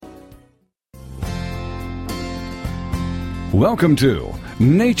Welcome to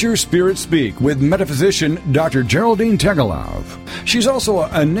Nature Spirit Speak with metaphysician Dr. Geraldine Tegelov. She's also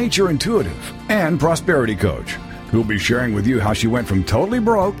a nature intuitive and prosperity coach who'll be sharing with you how she went from totally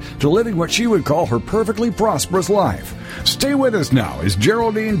broke to living what she would call her perfectly prosperous life. Stay with us now as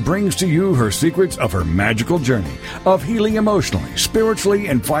Geraldine brings to you her secrets of her magical journey of healing emotionally, spiritually,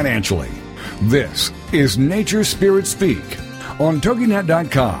 and financially. This is Nature Spirit Speak on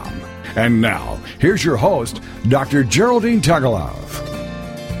TogiNet.com. And now, here's your host, Dr. Geraldine Tegelov.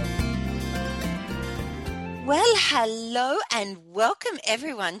 Well, hello and welcome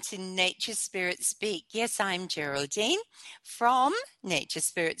everyone to Nature Spirit Speak. Yes, I'm Geraldine from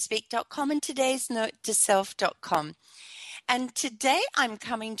naturespiritspeak.com and today's note to self.com. And today I'm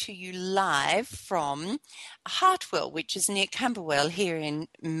coming to you live from Hartwell, which is near Camberwell here in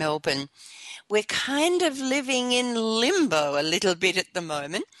Melbourne. We're kind of living in limbo a little bit at the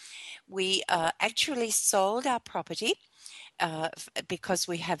moment. We actually sold our property because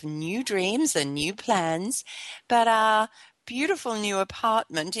we have new dreams and new plans, but our beautiful new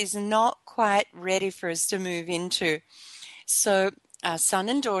apartment is not quite ready for us to move into. So our son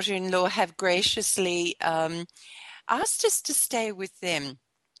and daughter-in-law have graciously asked us to stay with them.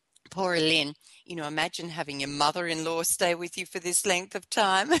 Poor Lynn, imagine having your mother-in-law stay with you for this length of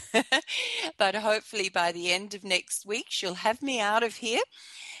time. But hopefully by the end of next week, she'll have me out of here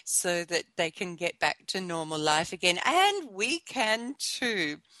so that they can get back to normal life again. And we can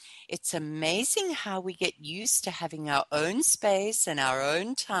too. It's amazing how we get used to having our own space and our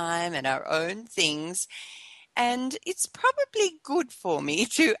own time and our own things. And it's probably good for me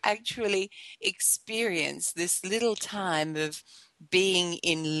to actually experience this little time of being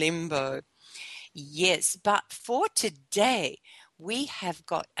in limbo. Yes, but for today, we have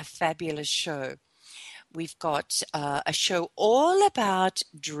got a fabulous show. We've got a show all about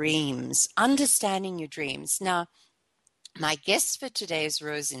dreams, understanding your dreams. Now, my guest for today is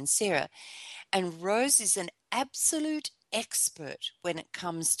Rose Inserra, and Rose is an absolute expert when it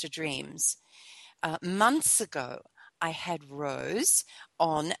comes to dreams. Months ago, I had Rose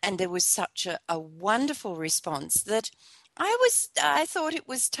on, and there was such a wonderful response that I thought it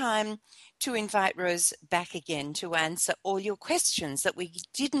was time to invite Rose back again to answer all your questions that we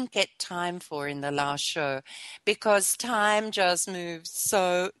didn't get time for in the last show because time just moves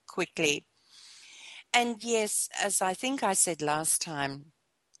so quickly. And yes, as I think I said last time,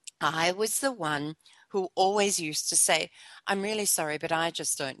 I was the one who always used to say, I'm really sorry, but I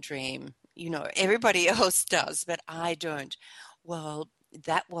just don't dream. Everybody else does, but I don't. Well,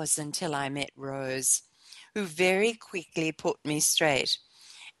 that was until I met Rose, who very quickly put me straight.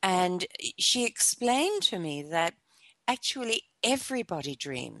 And she explained to me that actually everybody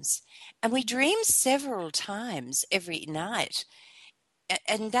dreams. And we dream several times every night.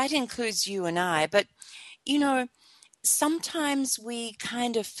 And that includes you and I. But, sometimes we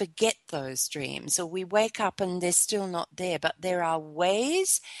kind of forget those dreams, or we wake up and they're still not there. But there are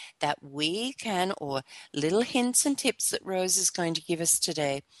ways that we can, or little hints and tips that Rose is going to give us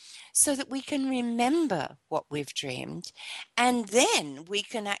today, so that we can remember what we've dreamed, and then we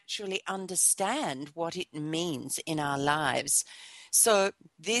can actually understand what it means in our lives. So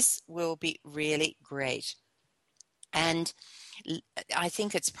this will be really great. And I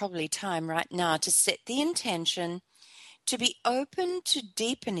think it's probably time right now to set the intention to be open to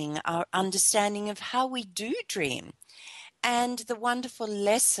deepening our understanding of how we do dream and the wonderful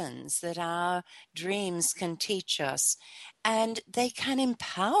lessons that our dreams can teach us, and they can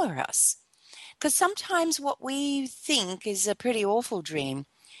empower us. Because sometimes what we think is a pretty awful dream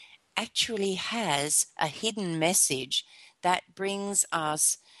actually has a hidden message that brings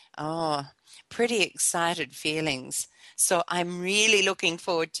us pretty excited feelings. So I'm really looking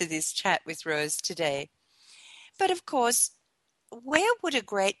forward to this chat with Rose today. But of course, where would a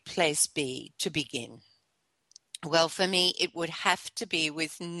great place be to begin? Well, for me, it would have to be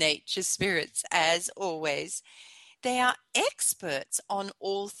with nature spirits, as always. They are experts on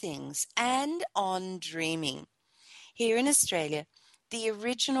all things and on dreaming. Here in Australia, the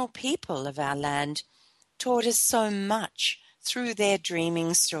original people of our land taught us so much through their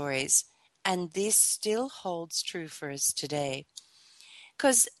dreaming stories, and this still holds true for us today.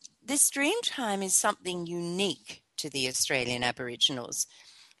 Because this dream time is something unique to the Australian Aboriginals,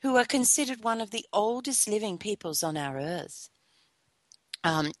 who are considered one of the oldest living peoples on our earth.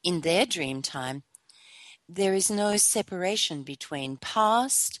 In their dream time, there is no separation between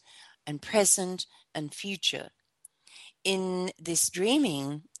past and present and future. In this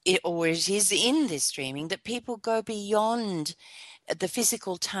dreaming, it is in this dreaming that people go beyond the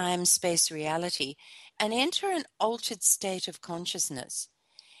physical time, space, reality and enter an altered state of consciousness.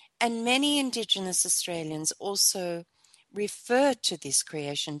 And many Indigenous Australians also refer to this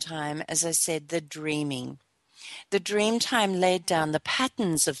creation time, as I said, the dreaming. The dream time laid down the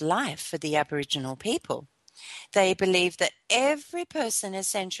patterns of life for the Aboriginal people. They believe that every person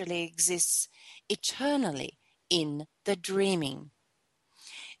essentially exists eternally in the dreaming.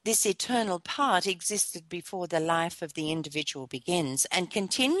 This eternal part existed before the life of the individual begins and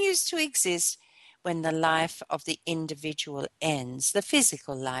continues to exist when the life of the individual ends, the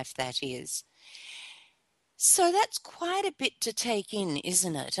physical life, that is. So that's quite a bit to take in,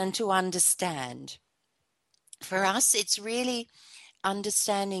 isn't it, and to understand. For us, it's really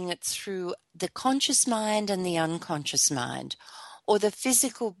understanding it through the conscious mind and the unconscious mind, or the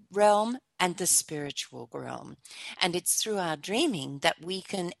physical realm and the spiritual realm. And it's through our dreaming that we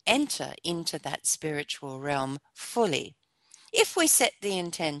can enter into that spiritual realm fully, if we set the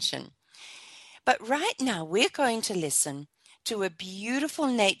intention. But right now, we're going to listen to a beautiful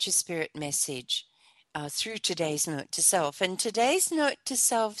nature spirit message through today's note to self. And today's note to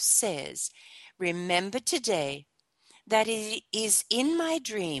self says, remember today that it is in my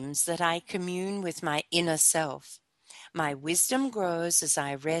dreams that I commune with my inner self. My wisdom grows as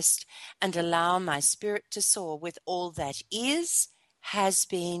I rest and allow my spirit to soar with all that is, has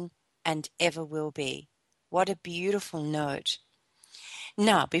been, and ever will be. What a beautiful note.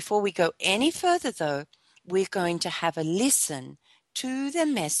 Now, before we go any further, though, we're going to have a listen to the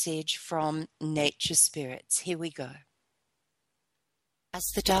message from Nature Spirits. Here we go. As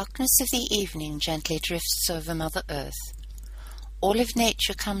the darkness of the evening gently drifts over Mother Earth, all of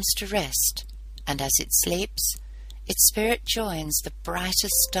nature comes to rest, and as it sleeps, its spirit joins the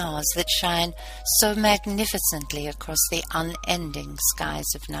brightest stars that shine so magnificently across the unending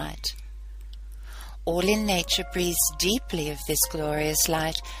skies of night. All in nature breathes deeply of this glorious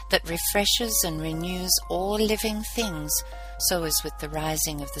light that refreshes and renews all living things, so as with the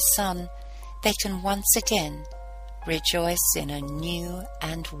rising of the sun, they can once again rejoice in a new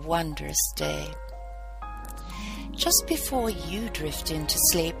and wondrous day. Just before you drift into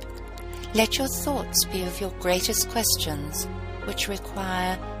sleep, let your thoughts be of your greatest questions, which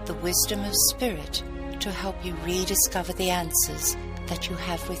require the wisdom of spirit to help you rediscover the answers that you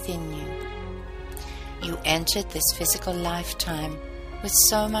have within you. You entered this physical lifetime with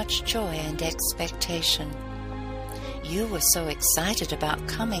so much joy and expectation. You were so excited about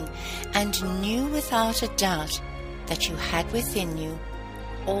coming and knew without a doubt that you had within you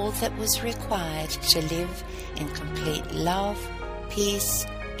all that was required to live in complete love, peace,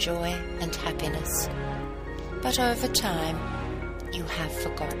 joy, and happiness. But over time, you have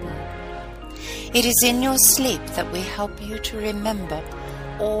forgotten. It is in your sleep that we help you to remember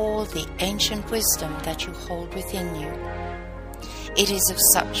all the ancient wisdom that you hold within you. It is of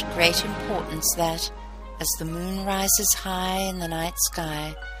such great importance that, as the moon rises high in the night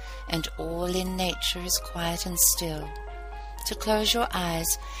sky, and all in nature is quiet and still, to close your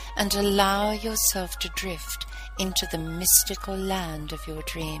eyes and allow yourself to drift into the mystical land of your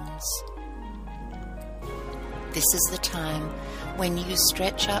dreams. This is the time when you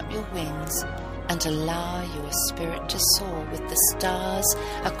stretch out your wings and allow your spirit to soar with the stars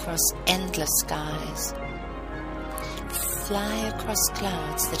across endless skies. Fly across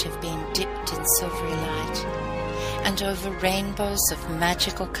clouds that have been dipped in silvery light, and over rainbows of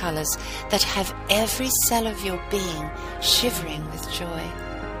magical colors that have every cell of your being shivering with joy.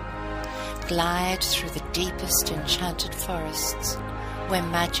 Glide through the deepest enchanted forests, where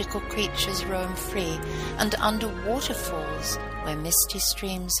magical creatures roam free, and under waterfalls where misty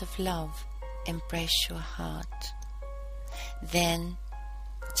streams of love embrace your heart. Then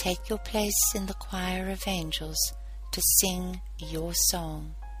take your place in the choir of angels to sing your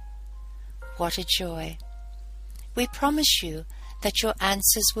song. What a joy! We promise you that your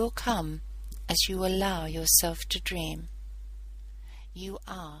answers will come as you allow yourself to dream. You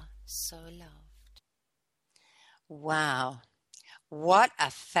are so loved. Wow. What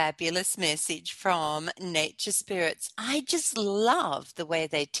a fabulous message from Nature Spirits. I just love the way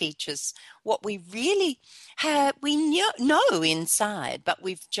they teach us what we really know inside, but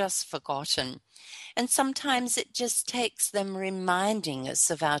we've just forgotten. And sometimes it just takes them reminding us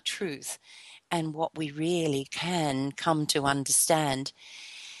of our truth and what we really can come to understand.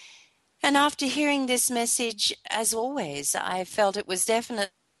 And after hearing this message, as always, I felt it was definitely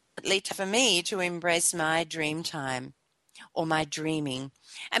for me to embrace my dream time or my dreaming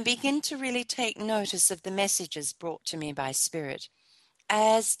and begin to really take notice of the messages brought to me by Spirit,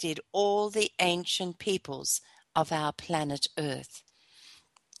 as did all the ancient peoples of our planet Earth.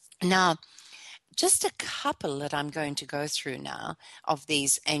 Now, just a couple that I'm going to go through now of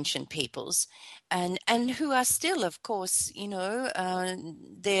these ancient peoples. and who are still, of course,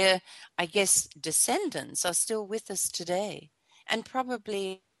 their, I guess, descendants are still with us today, and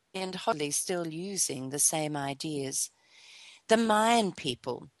probably and hardly still using the same ideas. The Mayan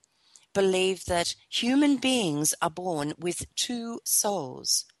people believe that human beings are born with two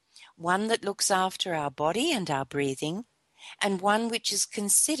souls, one that looks after our body and our breathing, and one which is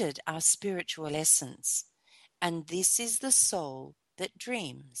considered our spiritual essence. And this is the soul that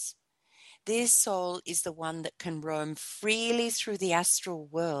dreams. This soul is the one that can roam freely through the astral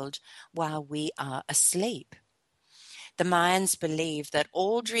world while we are asleep. The Mayans believe that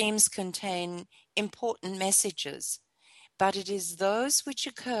all dreams contain important messages, but it is those which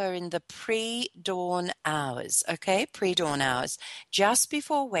occur in the pre-dawn hours, pre-dawn hours, just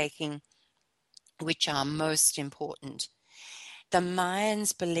before waking, which are most important. The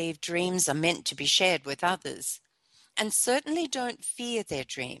Mayans believe dreams are meant to be shared with others, and certainly don't fear their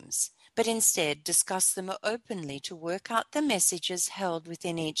dreams, but instead discuss them openly to work out the messages held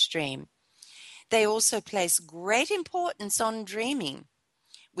within each dream. They also place great importance on dreaming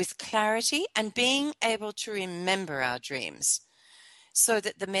with clarity and being able to remember our dreams, so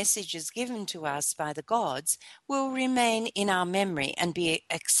that the messages given to us by the gods will remain in our memory and be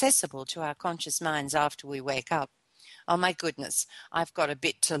accessible to our conscious minds after we wake up. Oh my goodness, I've got a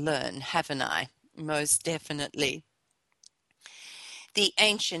bit to learn, haven't I? Most definitely. The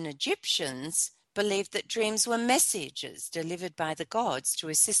ancient Egyptians believed that dreams were messages delivered by the gods to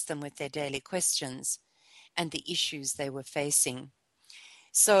assist them with their daily questions and the issues they were facing.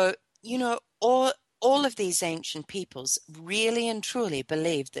 So, all of these ancient peoples really and truly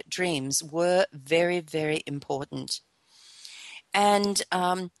believed that dreams were very, very important. And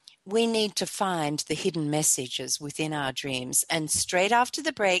we need to find the hidden messages within our dreams. And straight after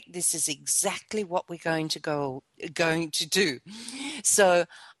the break, this is exactly what we're going to do. So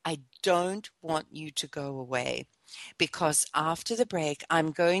I don't want you to go away, because after the break,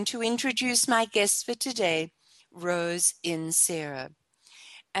 I'm going to introduce my guest for today, Rose Inserra,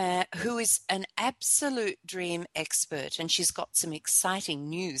 who is an absolute dream expert. And she's got some exciting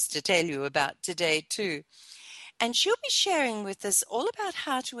news to tell you about today too. And she'll be sharing with us all about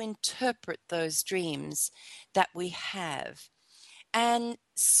how to interpret those dreams that we have, and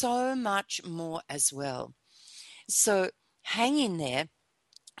so much more as well. So hang in there,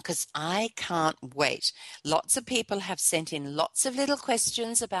 because I can't wait. Lots of people have sent in lots of little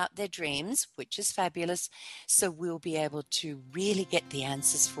questions about their dreams, which is fabulous. So we'll be able to really get the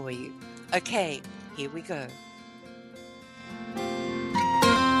answers for you. Okay, here we go.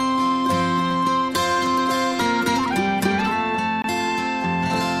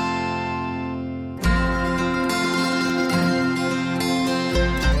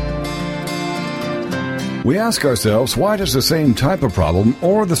 We ask ourselves, why does the same type of problem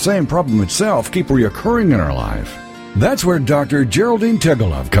or the same problem itself keep reoccurring in our life? That's where Dr. Geraldine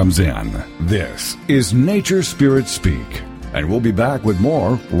Tegelov comes in. This is Nature Spirit Speak, and we'll be back with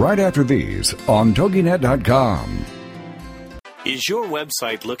more right after these on TogiNet.com. Is your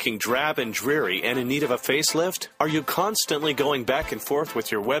website looking drab and dreary and in need of a facelift? Are you constantly going back and forth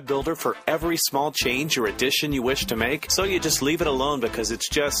with your web builder for every small change or addition you wish to make, so you just leave it alone because it's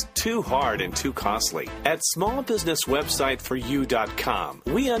just too hard and too costly? At smallbusinesswebsiteforyou.com,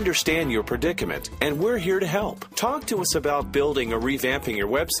 we understand your predicament, and we're here to help. Talk to us about building or revamping your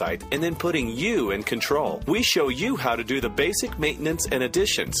website and then putting you in control. We show you how to do the basic maintenance and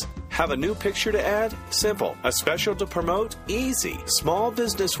additions. Have a new picture to add? Simple. A special to promote? Easy.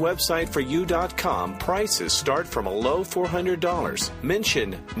 Smallbusinesswebsiteforyou.com prices start from a low $400.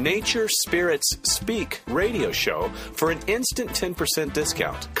 Mention Nature Spirits Speak radio show for an instant 10%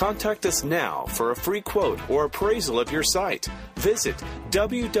 discount. Contact us now for a free quote or appraisal of your site. Visit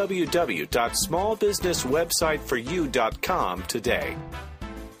www.smallbusinesswebsiteforyou.com today.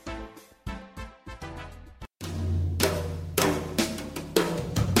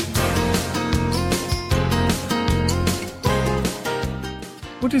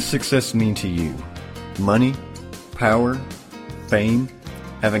 What does success mean to you? Money? Power? Fame?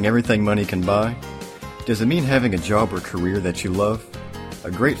 Having everything money can buy? Does it mean having a job or career that you love?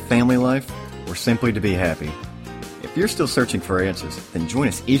 A great family life? Or simply to be happy? If you're still searching for answers, then join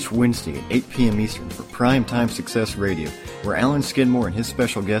us each Wednesday at 8 p.m. Eastern for Primetime Success Radio, where Alan Skidmore and his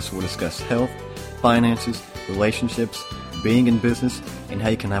special guests will discuss health, finances, relationships, being in business, and how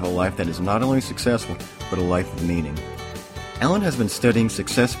you can have a life that is not only successful, but a life of meaning. Alan has been studying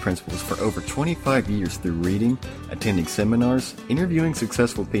success principles for over 25 years through reading, attending seminars, interviewing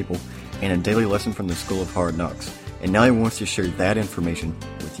successful people, and a daily lesson from the School of Hard Knocks. And now he wants to share that information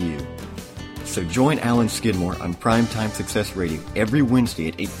with you. So join Alan Skidmore on Primetime Success Radio every Wednesday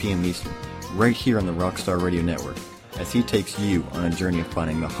at 8 p.m. Eastern. right here on the Rockstar Radio Network as he takes you on a journey of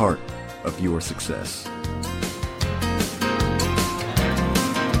finding the heart of your success.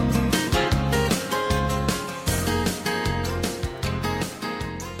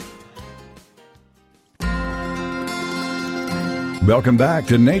 Welcome back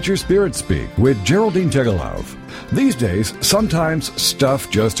to Nature Spirit Speak with Geraldine Tegelov. These days, sometimes stuff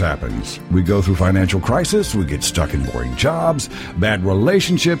just happens. We go through financial crisis, we get stuck in boring jobs, bad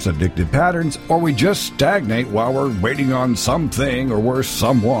relationships, addictive patterns, or we just stagnate while we're waiting on something or worse,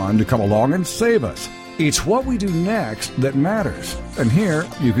 someone to come along and save us. It's what we do next that matters. And here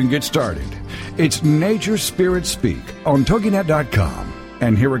you can get started. It's Nature Spirit Speak on TogiNet.com.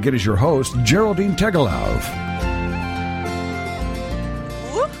 And here again is your host, Geraldine Tegelov.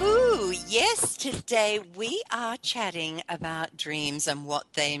 Yes, today we are chatting about dreams and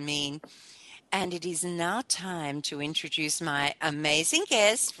what they mean. And it is now time to introduce my amazing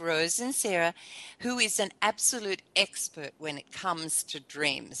guest, Rose Inserra, who is an absolute expert when it comes to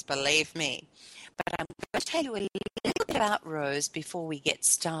dreams, believe me. But I'm going to tell you a little bit about Rose before we get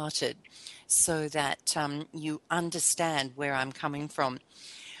started so that you understand where I'm coming from.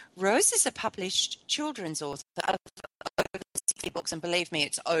 Rose is a published children's author of over 60 books, and believe me,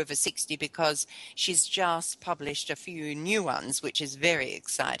 it's over 60 because she's just published a few new ones, which is very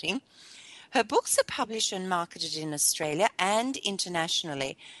exciting. Her books are published and marketed in Australia and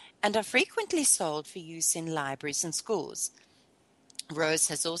internationally and are frequently sold for use in libraries and schools. Rose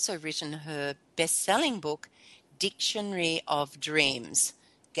has also written her best-selling book, Dictionary of Dreams.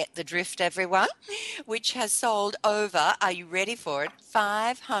 Get the drift, everyone, which has sold over, are you ready for it,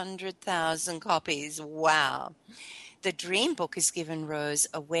 500,000 copies. Wow. The Dream Book has given Rose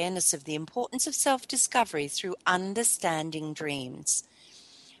awareness of the importance of self-discovery through understanding dreams.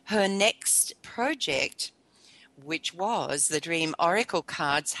 Her next project, which was the Dream Oracle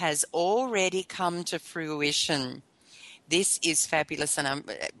cards, has already come to fruition. This is fabulous, and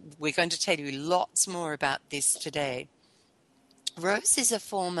we're going to tell you lots more about this today. Rose is a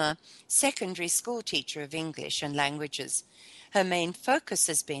former secondary school teacher of English and languages. Her main focus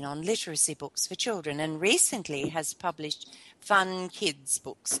has been on literacy books for children and recently has published fun kids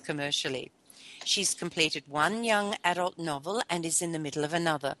books commercially. She's completed one young adult novel and is in the middle of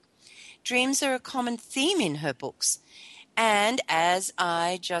another. Dreams are a common theme in her books. And as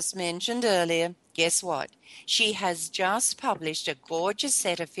I just mentioned earlier, guess what? She has just published a gorgeous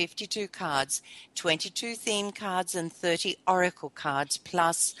set of 52 cards, 22 theme cards and 30 oracle cards,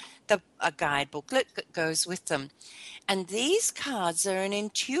 plus a guide booklet that goes with them. And these cards are an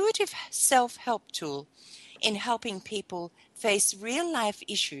intuitive self-help tool in helping people face real-life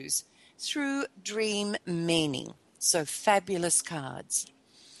issues through dream meaning. So fabulous cards.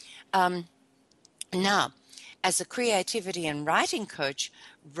 Now, as a creativity and writing coach,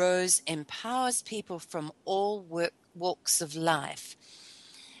 Rose empowers people from all walks of life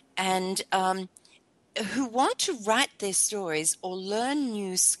and who want to write their stories or learn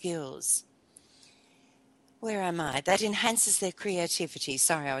new skills. Where am I? That enhances their creativity.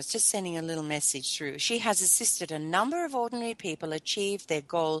 Sorry, I was just sending a little message through. She has assisted a number of ordinary people achieve their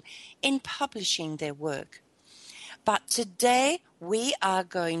goal in publishing their work. But today we are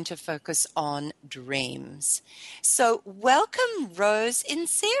going to focus on dreams. So welcome, Rose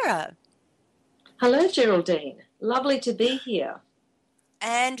Inserra. Hello, Geraldine. Lovely to be here.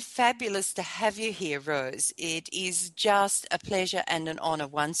 And fabulous to have you here, Rose. It is just a pleasure and an honor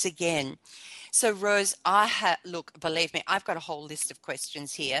once again. So, Rose, look, believe me, I've got a whole list of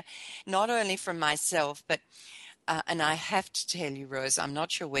questions here, not only from myself, but, and I have to tell you, Rose, I'm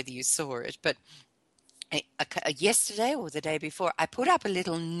not sure whether you saw it, but yesterday or the day before, I put up a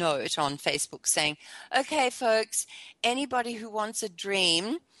little note on Facebook saying, okay, folks, anybody who wants a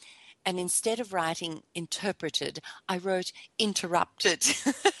dream, and instead of writing interpreted, I wrote interrupted.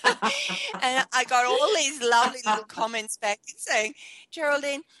 And I got all these lovely little comments back saying,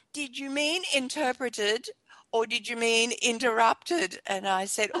 Geraldine, did you mean interpreted or did you mean interrupted? And I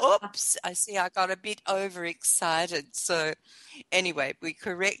said, oops, I see I got a bit overexcited. So anyway, we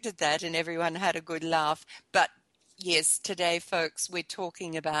corrected that and everyone had a good laugh. But yes, today, folks, we're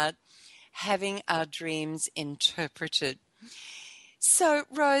talking about having our dreams interpreted. So,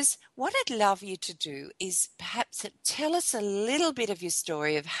 Rose, what I'd love you to do is perhaps tell us a little bit of your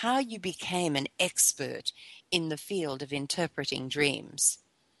story of how you became an expert in the field of interpreting dreams.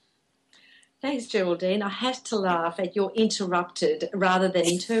 Thanks, Geraldine. I had to laugh at your interrupted rather than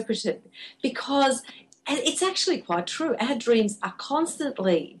interpreted because it's actually quite true. Our dreams are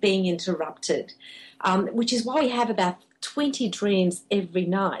constantly being interrupted, which is why we have about 20 dreams every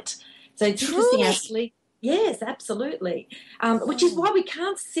night. So it's interesting, our sleep. Yes, absolutely. Which is why we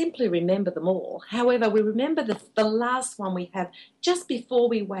can't simply remember them all. However, we remember the last one we have just before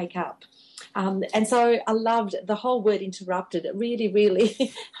we wake up. And so I loved the whole word interrupted. It really,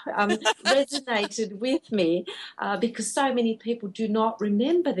 really resonated with me because so many people do not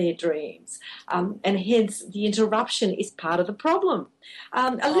remember their dreams. And hence the interruption is part of the problem.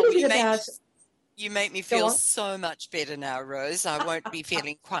 A little bit about... You make me feel so much better now, Rose. I won't be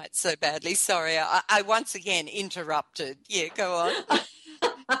feeling quite so badly. Sorry, I once again interrupted. Yeah, go on.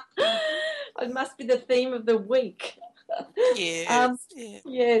 It must be the theme of the week. Yes.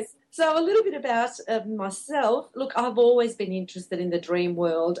 Yes. So a little bit about myself. Look, I've always been interested in the dream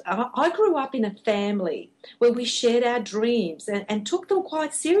world. I grew up in a family where we shared our dreams and took them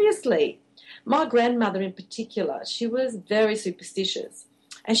quite seriously. My grandmother in particular, she was very superstitious.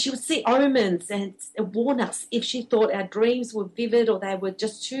 And she would see omens and warn us if she thought our dreams were vivid or they were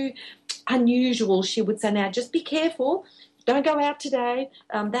just too unusual. She would say, now, just be careful. Don't go out today.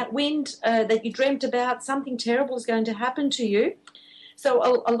 That wind that you dreamt about, something terrible is going to happen to you. So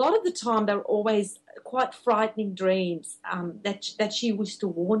a lot of the time, they were always quite frightening dreams that she used to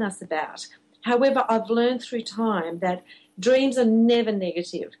warn us about. However, I've learned through time that dreams are never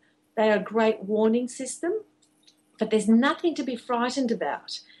negative. They are a great warning system. But there's nothing to be frightened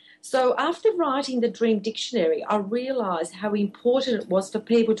about. So after writing the Dream Dictionary, I realised how important it was for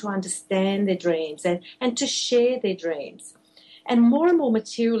people to understand their dreams and to share their dreams. And more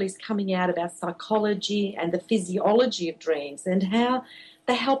material is coming out about psychology and the physiology of dreams and how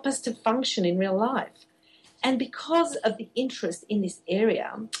they help us to function in real life. And because of the interest in this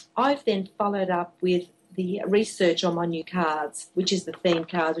area, I've then followed up with the research on my new cards, which is the theme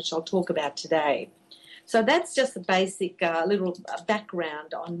card, which I'll talk about today. So that's just a basic little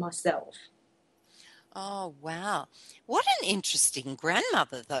background on myself. Oh, wow. What an interesting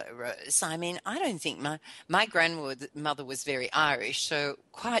grandmother, though, Rose. I mean, I don't think my grandmother was very Irish, so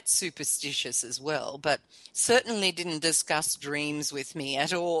quite superstitious as well, but certainly didn't discuss dreams with me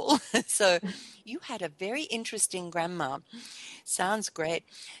at all. So you had a very interesting grandma. Sounds great.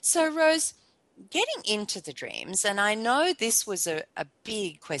 So, Rose, getting into the dreams, and I know this was a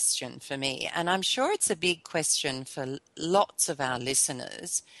big question for me, and I'm sure it's a big question for lots of our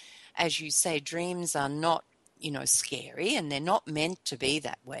listeners. As you say, dreams are not, scary, and they're not meant to be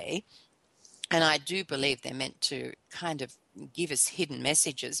that way. And I do believe they're meant to kind of give us hidden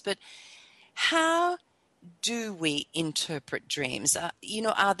messages. But how do we interpret dreams? Are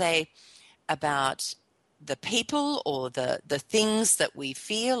they about the people or the things that we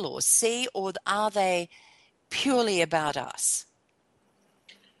feel or see, or are they purely about us?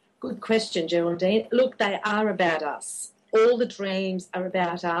 Good question, Geraldine. Look, they are about us. All the dreams are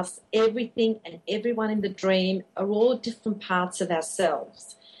about us. Everything and everyone in the dream are all different parts of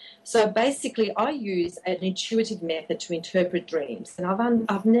ourselves. So basically, I use an intuitive method to interpret dreams. And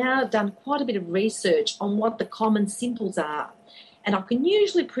I've now done quite a bit of research on what the common symbols are. And I can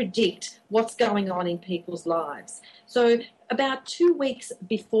usually predict what's going on in people's lives. So about 2 weeks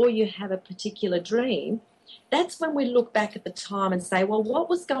before you have a particular dream, that's when we look back at the time and say, well, what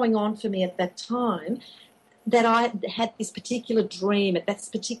was going on for me at that time that I had this particular dream at that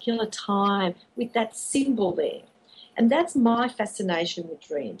particular time with that symbol there? And that's my fascination with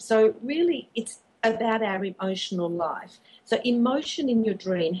dreams. So really it's about our emotional life. So emotion in your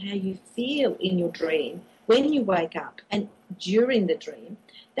dream, how you feel in your dream when you wake up and during the dream,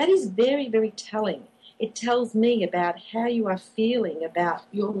 that is very, very telling. It tells me about how you are feeling about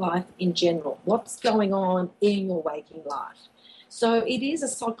your life in general, what's going on in your waking life. So it is a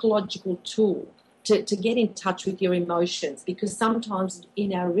psychological tool to get in touch with your emotions, because sometimes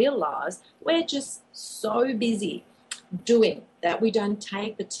in our real lives, we're just so busy doing that we don't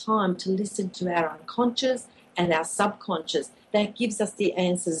take the time to listen to our unconscious and our subconscious. That gives us the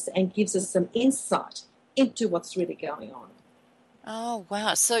answers and gives us some insight into what's really going on. Oh,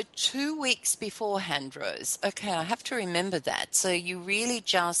 wow. So 2 weeks beforehand, Rose. Okay, I have to remember that. So you really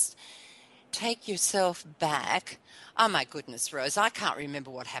just take yourself back. Oh, my goodness, Rose, I can't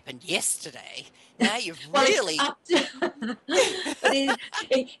remember what happened yesterday. Now you've really...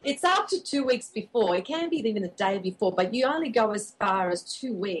 It's up to 2 weeks before. It can be even the day before, but you only go as far as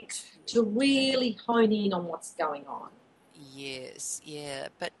 2 weeks to really hone in on what's going on. Yes, yeah,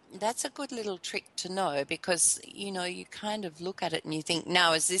 but that's a good little trick to know, because, you kind of look at it and you think,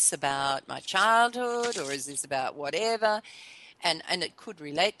 now, is this about my childhood or is this about whatever? And it could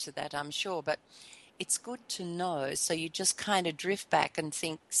relate to that, I'm sure, but it's good to know. So you just kind of drift back and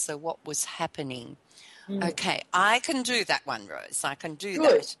think, so what was happening? Okay, I can do that one, Rose. I can do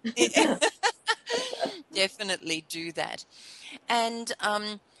that. Definitely do that. And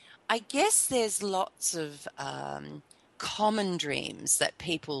I guess there's lots of common dreams that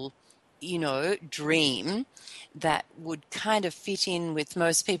people, dream that would kind of fit in with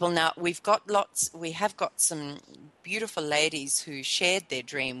most people. Now, we have got some beautiful ladies who shared their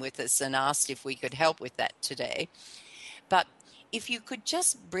dream with us and asked if we could help with that today. But if you could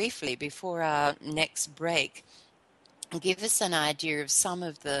just briefly, before our next break, give us an idea of some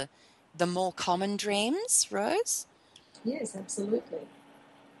of the more common dreams, Rose? Yes, absolutely.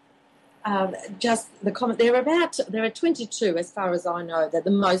 Just the common. There are 22 as far as I know. They're the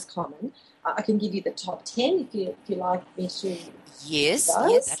most common. I can give you the top 10 if you like me to. Yes.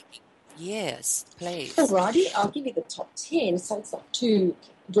 Those. Yes, please. Alrighty, I'll give you the top 10, so it's not too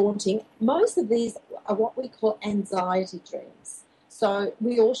daunting. Most of these are what we call anxiety dreams. So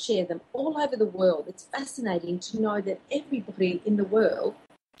we all share them all over the world. It's fascinating to know that everybody in the world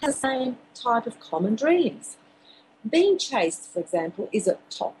has the same type of common dreams. Being chased, for example, is a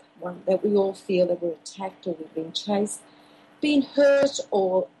top one that we all feel that we're attacked or we've been chased. Being hurt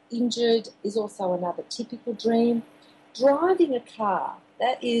or injured is also another typical dream. Driving a car,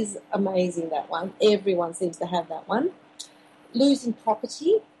 that is amazing, that one. Everyone seems to have that one. Losing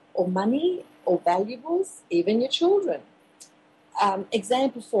property or money or valuables, even your children.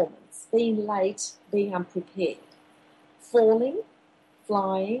 Exam performance, being late, being unprepared. Falling,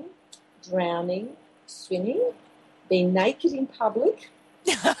 flying, drowning, swimming, being naked in public.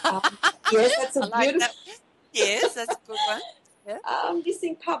 Yes, that's a beautiful. That. Yes, that's a good one. Yeah.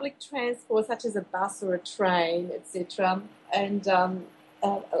 Missing public transport, such as a bus or a train, etc. And a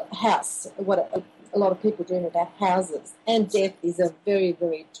house. What a lot of people dream about houses. And death is a very,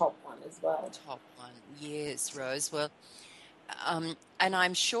 very top one as well. Top one, yes, Rose. Well, and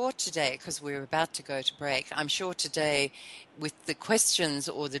I'm sure today, because we're about to go to break, I'm sure today with the questions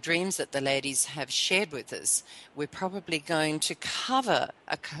or the dreams that the ladies have shared with us, we're probably going to cover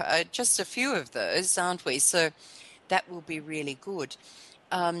just a few of those, aren't we? So that will be really good.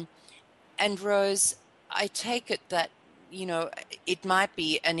 And Rose, I take it that, it might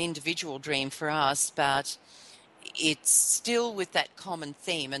be an individual dream for us, but it's still with that common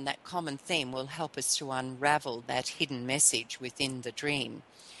theme, and that common theme will help us to unravel that hidden message within the dream.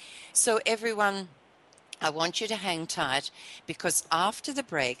 So everyone, I want you to hang tight, because after the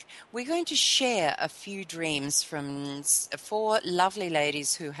break, we're going to share a few dreams from 4 lovely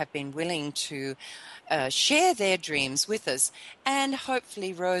ladies who have been willing to share their dreams with us, and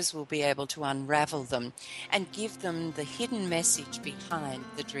hopefully Rose will be able to unravel them and give them the hidden message behind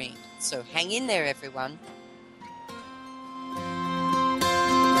the dream. So hang in there, everyone.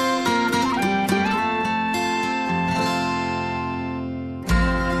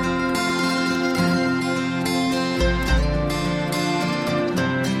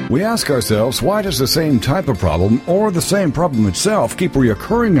 We ask ourselves, why does the same type of problem or the same problem itself keep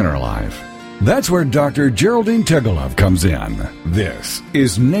reoccurring in our life? That's where Dr. Geraldine Tegelov comes in. This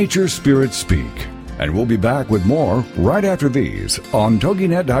is Nature Spirit Speak, and we'll be back with more right after these on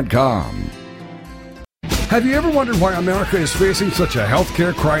TogiNet.com. Have you ever wondered why America is facing such a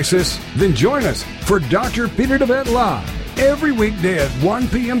healthcare crisis? Then join us for Dr. Peter DeVette Live every weekday at 1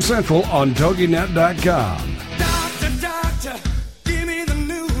 p.m. Central on TogiNet.com.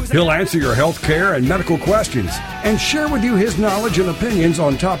 He'll answer your health care and medical questions and share with you his knowledge and opinions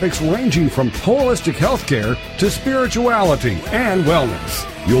on topics ranging from holistic health care to spirituality and wellness.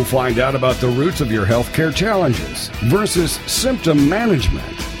 You'll find out about the roots of your health care challenges versus symptom management,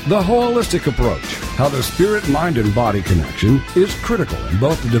 the holistic approach, how the spirit, mind, and body connection is critical in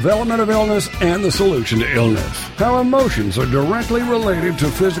both the development of illness and the solution to illness, how emotions are directly related to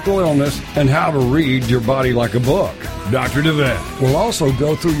physical illness, and how to read your body like a book. Dr. DeVette will also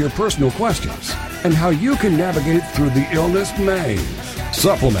go through your personal questions and how you can navigate through the illness maze.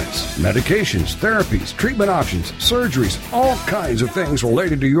 Supplements, medications, therapies, treatment options, surgeries, all kinds of things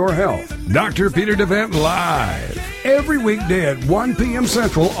related to your health. Dr. Peter DeVette Live, every weekday at 1 p.m.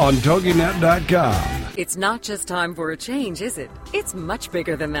 Central on TogiNet.com. It's not just time for a change, is it? It's much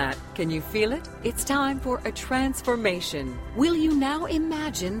bigger than that. Can you feel it? It's time for a transformation. Will you now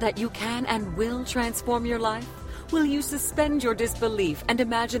imagine that you can and will transform your life? Will you suspend your disbelief and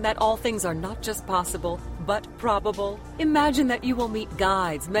imagine that all things are not just possible, but probable? Imagine that you will meet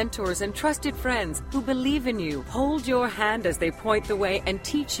guides, mentors, and trusted friends who believe in you, hold your hand as they point the way, and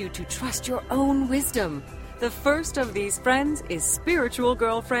teach you to trust your own wisdom. The first of these friends is spiritual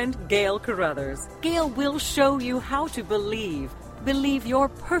girlfriend Gail Carruthers. Gail will show you how to believe. Believe your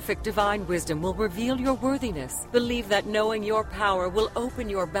perfect divine wisdom will reveal your worthiness. Believe that knowing your power will open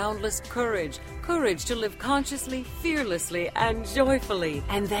your boundless courage. courage to live consciously, fearlessly, and joyfully.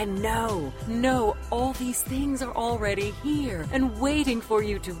 And then know all these things are already here and waiting for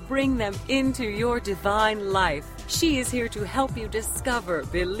you to bring them into your divine life. She is here to help you discover,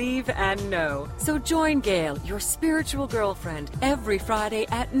 believe, and know. So join Gail, your spiritual girlfriend, every Friday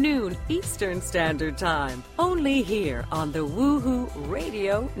at noon Eastern Standard Time. Only here on the Woohoo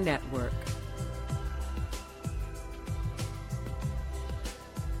Radio Network.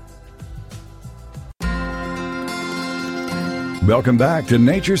 Welcome back to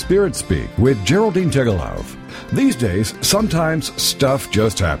Nature Spirit Speak with Geraldine Tegelov. These days, sometimes stuff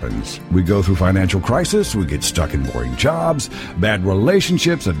just happens. We go through financial crisis, we get stuck in boring jobs, bad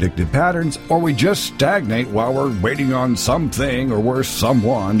relationships, addictive patterns, or we just stagnate while we're waiting on something or worse,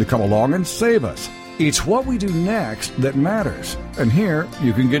 someone to come along and save us. It's what we do next that matters. And here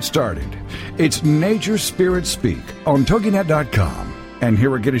you can get started. It's Nature Spirit Speak on TogiNet.com. And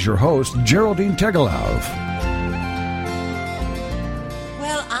here again is your host, Geraldine Tegelov.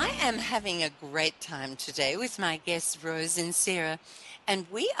 I'm having a great time today with my guest Rose Inserra, and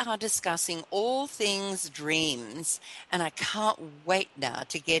we are discussing all things dreams. And I can't wait now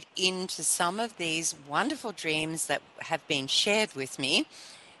to get into some of these wonderful dreams that have been shared with me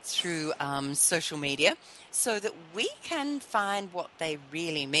through social media so that we can find what they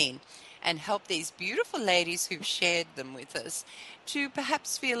really mean and help these beautiful ladies who've shared them with us to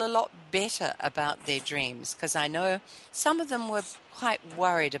perhaps feel a lot better about their dreams, because I know some of them were quite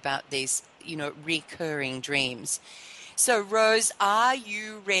worried about these, recurring dreams. So, Rose, are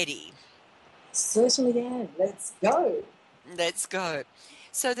you ready? Certainly am. Let's go. Let's go.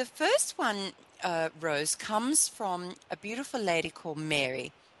 So the first one, Rose, comes from a beautiful lady called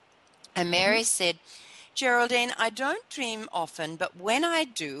Mary. And Mary said, Geraldine, I don't dream often, but when I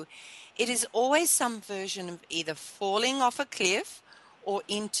do, it is always some version of either falling off a cliff or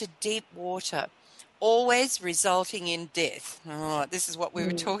into deep water, always resulting in death. Oh, this is what we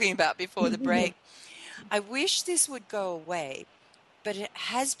were talking about before the break. I wish this would go away, but it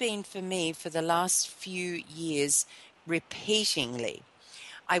has been for me for the last few years repeatedly.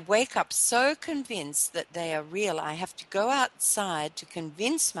 I wake up so convinced that they are real, I have to go outside to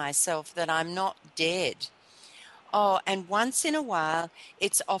convince myself that I'm not dead. Oh, and once in a while,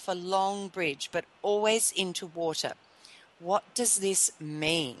 it's off a long bridge, but always into water. What does this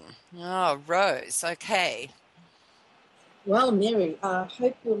mean? Oh, Rose, okay. Well, Mary, I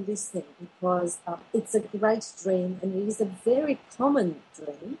hope you're listening because it's a great dream and it is a very common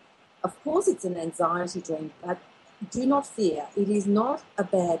dream. Of course, it's an anxiety dream, but do not fear. It is not a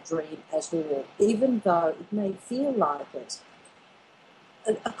bad dream at all, even though it may feel like it.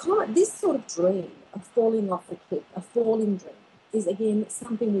 This sort of dream, a falling off a cliff, a falling dream, is again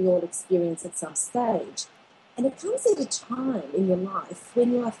something we all experience at some stage. And it comes at a time in your life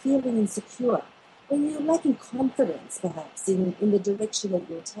when you are feeling insecure, when you're lacking confidence perhaps in the direction that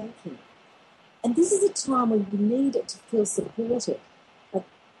you're taking. And this is a time when you need to feel supported, but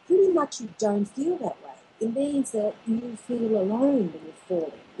pretty much you don't feel that way. It means that you feel alone when you're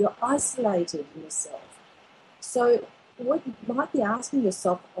falling. You're isolated in yourself. So what you might be asking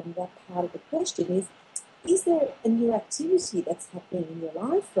yourself on that part of the question is there a new activity that's happening in your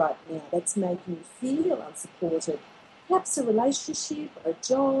life right now that's making you feel unsupported? Perhaps a relationship, or a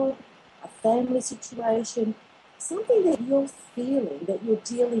job, a family situation, something that you're feeling, that you're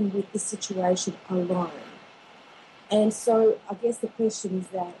dealing with the situation alone. And so I guess the question is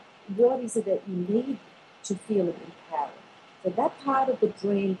that, what is it that you need to feel empowered? So that part of the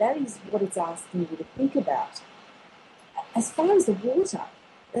dream, that is what it's asking you to think about. As far as the water,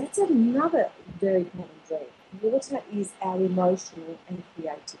 that's another very common dream. Water is our emotional and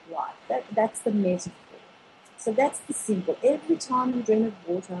creative life. That's the metaphor. So that's the symbol. Every time you dream of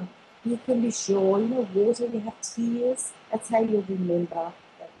water, you can be sure, water, you have tears. That's how you'll remember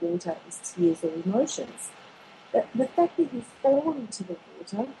that water is tears or emotions. But the fact that you fall into the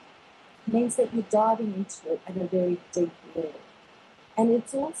water means that you're diving into it at a very deep level. And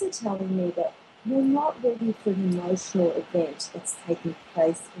it's also telling me that you're not ready for an emotional event that's taking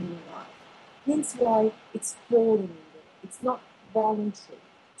place in your life. Hence why it's falling in there. It's not voluntary.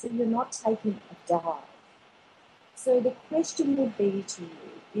 So you're not taking a dive. So the question would be to you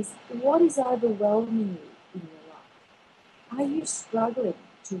is, what is overwhelming you in your life? Are you struggling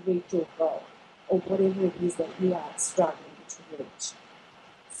to reach your goal or whatever it is that you are struggling to reach?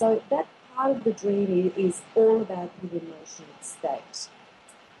 So that part of the dream is all about your emotional state.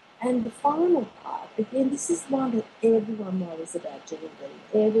 And the final part, again, this is one that everyone worries about, Geraldine.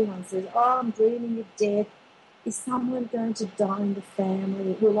 Everyone says, I'm dreaming of death. Is someone going to die in the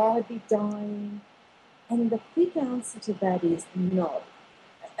family? Will I be dying? And the quick answer to that is no.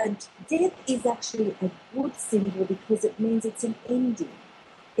 And death is actually a good symbol because it means it's an ending.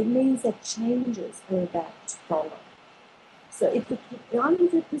 It means that changes are about to follow. So it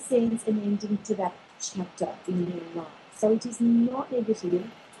represents an ending to that chapter in your life. So it is not negative.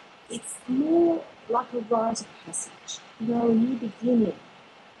 It's more like a rite of passage, a new beginning,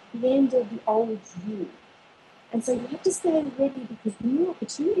 the end of the old you. And so you have to stay ready because new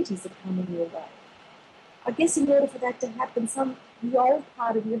opportunities are coming your way. I guess in order for that to happen, the old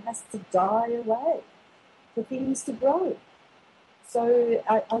part of you has to die away for things to grow. So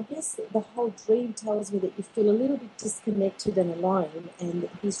I guess the whole dream tells me that you feel a little bit disconnected and alone, and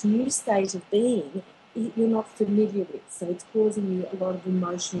this new state of being you're not familiar with. So it's causing you a lot of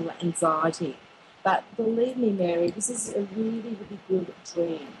emotional anxiety. But believe me, Mary, this is a really, really good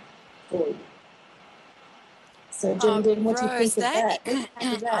dream for you. So, Geraldine, what do you Rose, think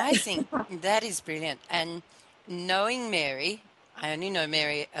of that? I think that is brilliant. And knowing Mary, I only know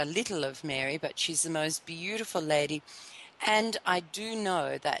Mary, a little of Mary, but she's the most beautiful lady. And I do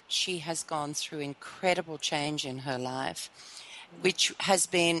know that she has gone through incredible change in her life, which has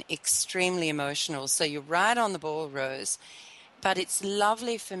been extremely emotional. So you're right on the ball, Rose. But it's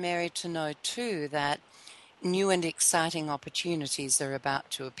lovely for Mary to know, too, that new and exciting opportunities are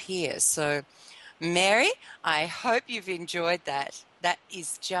about to appear. So, Mary, I hope you've enjoyed that. That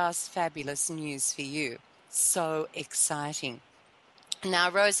is just fabulous news for you. So exciting.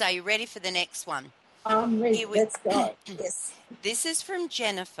 Now, Rose, are you ready for the next one? I'm ready. Let's go. Yes. This is from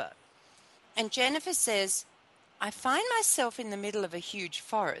Jennifer. And Jennifer says, I find myself in the middle of a huge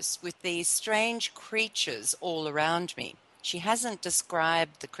forest with these strange creatures all around me. She hasn't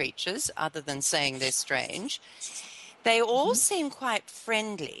described the creatures other than saying they're strange. They all seem quite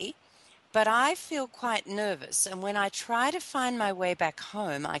friendly, but I feel quite nervous. And when I try to find my way back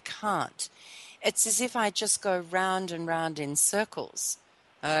home, I can't. It's as if I just go round and round in circles.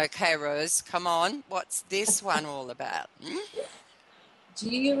 Okay, Rose, come on. What's this one all about? Do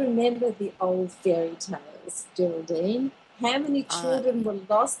you remember the old fairy tales, Geraldine? How many children were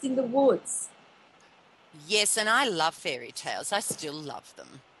lost in the woods? Yes, and I love fairy tales. I still love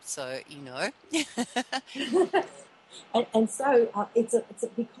them. So, And so it's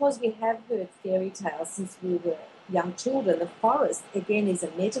because we have heard fairy tales since we were young children. The forest, again, is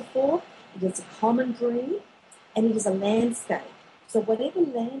a metaphor. It is a common dream, and it is a landscape. So whatever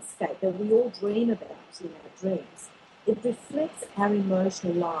landscape that we all dream about in our dreams, it reflects our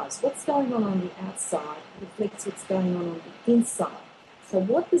emotional lives. What's going on the outside reflects what's going on the inside. So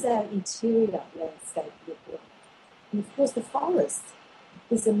what does our interior landscape look like? And of course, the forest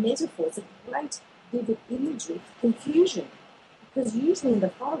is a metaphor. It's a great vivid imagery for confusion, because usually in the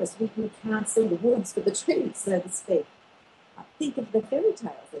forest we can't see the woods for the trees, so to speak. Think of the fairy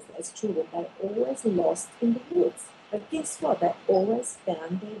tales as children. They're always lost in the woods, but guess what? They always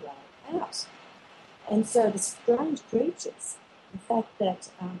found their way out. And so the strange creatures, the fact that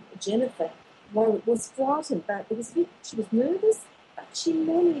Jennifer was frightened, but she was nervous, but she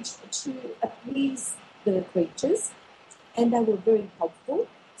managed to appease the creatures, and they were very helpful.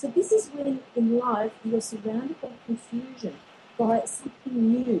 So this is when in life you're surrounded by confusion, by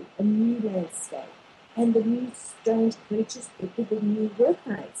something new, a new landscape, and the new strange creatures could be the new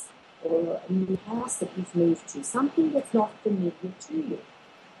workmates or a new house that you've moved to, something that's not familiar to you.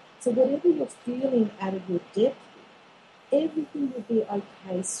 So whatever you're feeling out of your depth, everything will be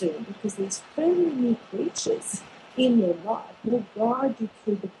okay soon, because these friendly new creatures in your life will guide you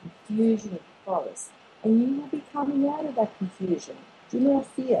through the confusion of the forest, and you will be coming out of that confusion. Do not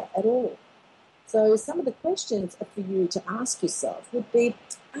fear at all. So some of the questions for you to ask yourself would be,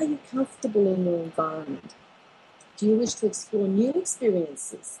 are you comfortable in your environment? Do you wish to explore new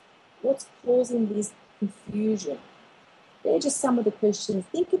experiences? What's causing this confusion? They're just some of the questions.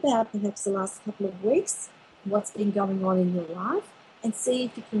 Think about perhaps the last couple of weeks, what's been going on in your life, and see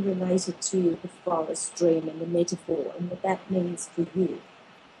if you can relate it to the forest dream and the metaphor and what that means for you.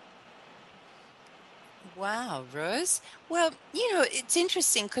 Wow, Rose. Well, it's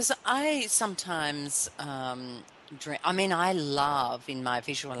interesting because I sometimes dream. I mean, I love in my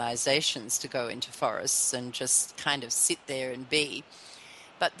visualizations to go into forests and just kind of sit there and be.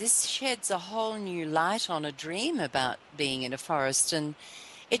 But this sheds a whole new light on a dream about being in a forest. And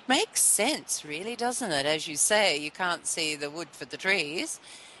it makes sense, really, doesn't it? As you say, you can't see the wood for the trees.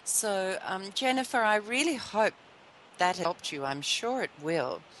 So, Jennifer, I really hope that helped you. I'm sure it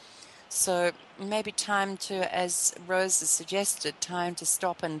will. So maybe time to, as Rose has suggested, time to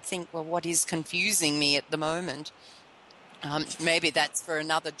stop and think, well, what is confusing me at the moment? Maybe that's for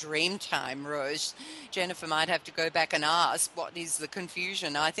another dream time, Rose. Jennifer might have to go back and ask, what is the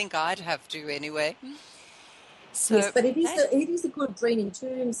confusion? I think I'd have to anyway. So yes, but it is a good dream in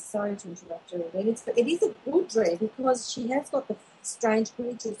terms. Sorry to interrupt you, Geraldine. It is a good dream because she has got the strange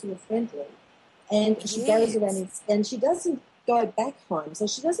creatures who are friendly, and she goes around and she doesn't go back home. So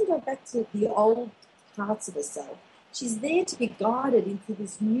she doesn't go back to the old parts of herself. She's there to be guided into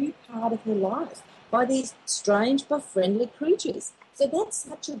this new part of her life by these strange but friendly creatures. So that's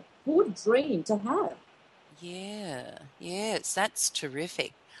such a good dream to have. Yes, that's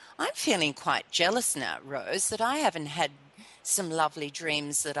terrific. I'm feeling quite jealous now, Rose, that I haven't had some lovely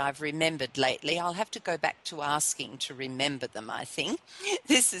dreams that I've remembered lately. I'll have to go back to asking to remember them, I think.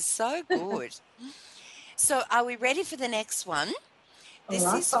 This is so good. So are we ready for the next one? This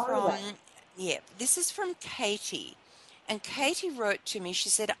is from Katie. And Katie wrote to me, she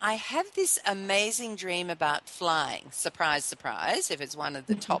said, I have this amazing dream about flying. Surprise, surprise, if it's one of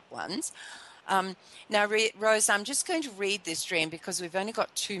the top ones. Now, Rose, I'm just going to read this dream because we've only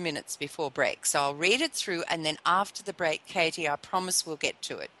got 2 minutes before break. So I'll read it through, and then after the break, Katie, I promise we'll get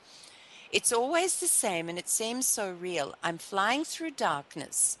to it. It's always the same, and it seems so real. I'm flying through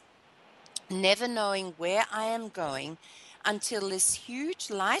darkness, never knowing where I am going until this huge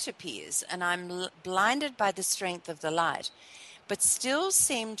light appears, and I'm blinded by the strength of the light, but still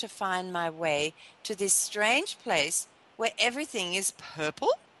seem to find my way to this strange place where everything is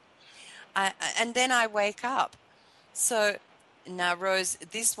purple. And then I wake up. So now, Rose,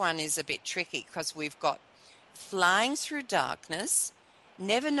 this one is a bit tricky because we've got flying through darkness,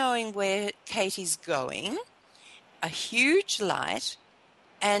 never knowing where Katie's going, a huge light,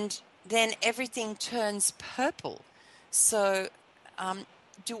 and then everything turns purple. So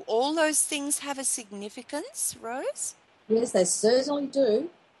do all those things have a significance, Rose? Yes, they certainly do.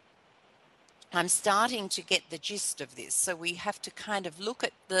 I'm starting to get the gist of this. So we have to kind of look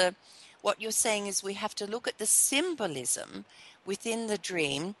at what you're saying is we have to look at the symbolism within the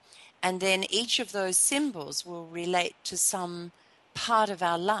dream, and then each of those symbols will relate to some part of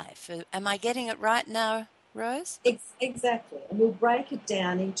our life. Am I getting it right now, Rose? Exactly. And we'll break it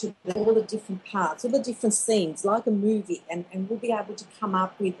down into all the different parts, all the different scenes, like a movie, and we'll be able to come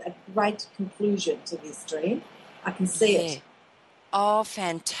up with a great conclusion to this dream. I can see it. Oh,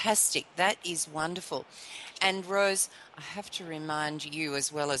 fantastic. That is wonderful. And Rose, I have to remind you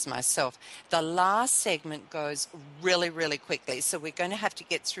as well as myself, the last segment goes really, really quickly. So we're going to have to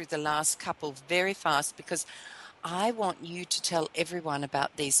get through the last couple very fast because I want you to tell everyone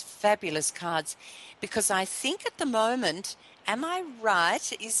about these fabulous cards, because I think at the moment, am I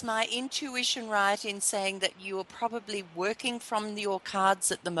right? Is my intuition right in saying that you are probably working from your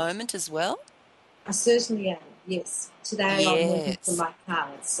cards at the moment as well? I certainly am, yes. Today I'm working from my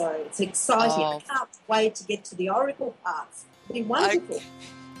cards, so it's exciting. I can't wait to get to the oracle parts. It'll be wonderful.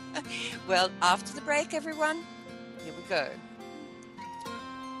 Okay. Well, after the break, everyone, here we go.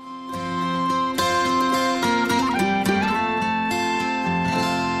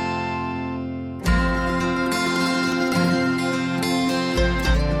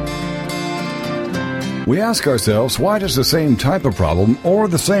 We ask ourselves, why does the same type of problem or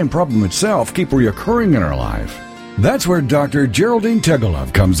the same problem itself keep reoccurring in our life? That's where Dr. Geraldine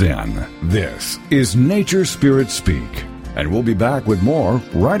Tegelov comes in. This is Nature Spirit Speak, and we'll be back with more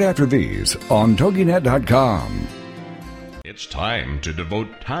right after these on TogiNet.com. It's time to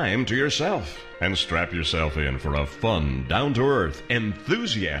devote time to yourself and strap yourself in for a fun, down-to-earth,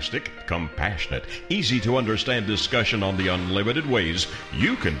 enthusiastic, compassionate, easy-to-understand discussion on the unlimited ways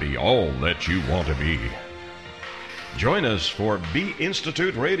you can be all that you want to be. Join us for Bee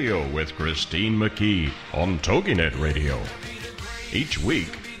Institute Radio with Christine McKee on TogiNet Radio. Each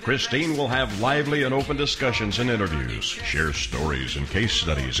week, Christine will have lively and open discussions and interviews, share stories and case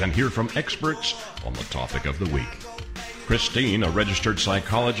studies, and hear from experts on the topic of the week. Christine, a registered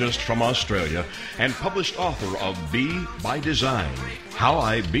psychologist from Australia and published author of Bee by Design, How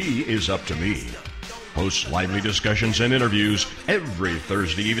I Be Is Up to Me, hosts lively discussions and interviews every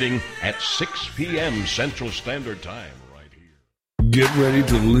Thursday evening at 6 p.m. Central Standard Time right here. Get ready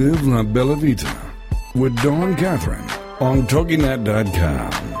to live La Bella Vita with Dawn Catherine on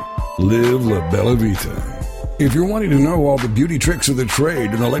TogiNet.com. Live La Bella Vita. If you're wanting to know all the beauty tricks of the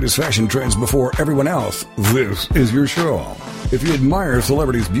trade and the latest fashion trends before everyone else, this is your show. If you admire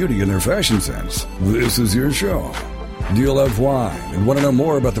celebrities' beauty and their fashion sense, this is your show. Do you love wine and want to know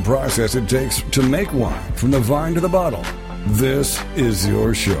more about the process it takes to make wine from the vine to the bottle? This is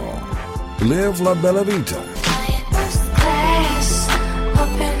your show. Live La Bella Vita.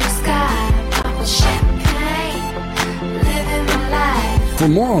 For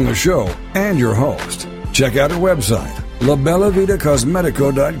more on the show and your host, check out our website,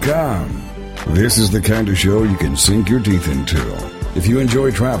 labellavitacosmetico.com. This is the kind of show you can sink your teeth into. If you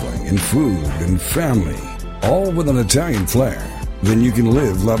enjoy traveling and food and family, all with an Italian flair, then you can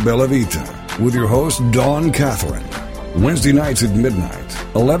live La Bella Vita with your host, Dawn Catherine. Wednesday nights at midnight,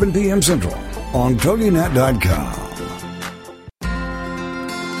 11 p.m. Central on TogiNet.com.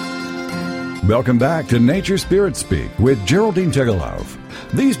 Welcome back to Nature Spirit Speak with Geraldine Tegelov.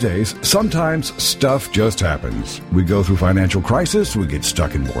 These days, sometimes stuff just happens. We go through financial crisis, we get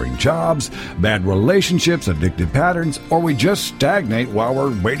stuck in boring jobs, bad relationships, addictive patterns, or we just stagnate while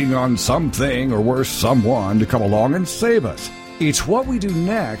we're waiting on something or worse, someone to come along and save us. It's what we do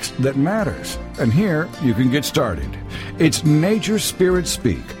next that matters. And here you can get started. It's Nature Spirit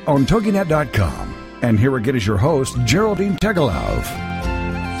Speak on TogiNet.com. And here again is your host, Geraldine Tegelov.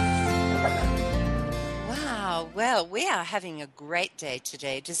 Well, we are having a great day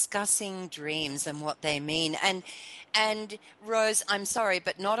today discussing dreams and what they mean. And Rose, I'm sorry,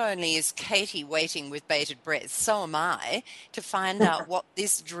 but not only is Katie waiting with bated breath, so am I, to find out what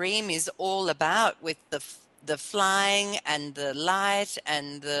this dream is all about with the flying and the light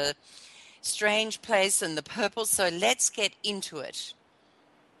and the strange place and the purple. So let's get into it.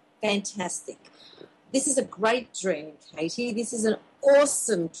 Fantastic. This is a great dream, Katie. This is an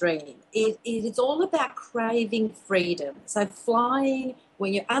awesome dream. It's all about craving freedom. So flying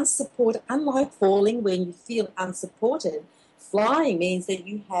when you're unsupported, unlike falling when you feel unsupported, flying means that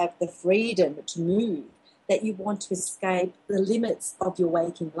you have the freedom to move, that you want to escape the limits of your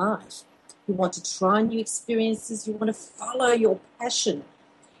waking life. You want to try new experiences. You want to follow your passion.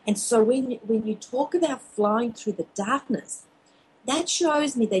 And so when you talk about flying through the darkness, that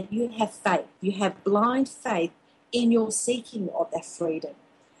shows me that you have faith. You have blind faith in your seeking of that freedom.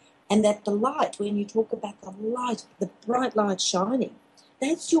 And that the light, when you talk about the light, the bright light shining,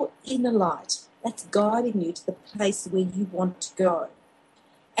 that's your inner light. That's guiding you to the place where you want to go.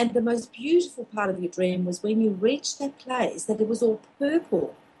 And the most beautiful part of your dream was when you reached that place, that it was all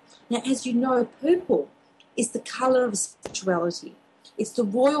purple. Now, as you know, purple is the colour of spirituality. It's the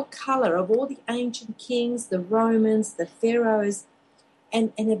royal colour of all the ancient kings, the Romans, the pharaohs.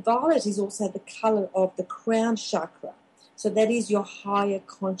 And violet is also the colour of the crown chakra. So that is your higher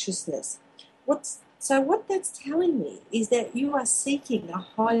consciousness. What that's telling me is that you are seeking a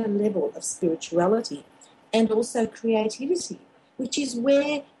higher level of spirituality and also creativity, which is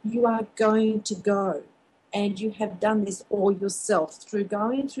where you are going to go. And you have done this all yourself through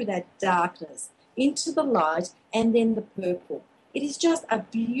going through that darkness into the light and then the purple. It is just a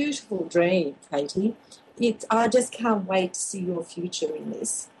beautiful dream, Katie. I just can't wait to see your future in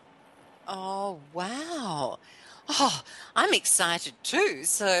this. Oh, wow. Oh, I'm excited too.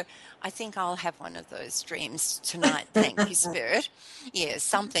 So I think I'll have one of those dreams tonight. Thank you, Spirit. Yeah,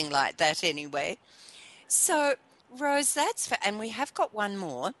 something like that anyway. So, Rose, and we have got one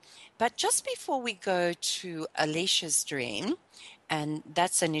more. But just before we go to Alicia's dream, and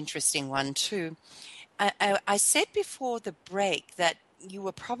that's an interesting one too, I said before the break that you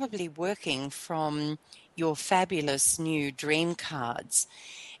were probably working from your fabulous new dream cards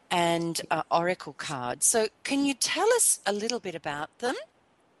and oracle cards. So can you tell us a little bit about them,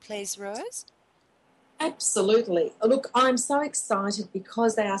 please, Rose? Absolutely. Look, I'm so excited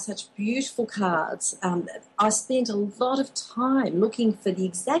because they are such beautiful cards. I spent a lot of time looking for the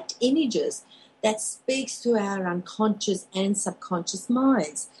exact images that speaks to our unconscious and subconscious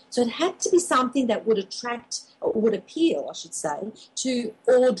minds. So it had to be something that would attract, or would appeal, I should say, to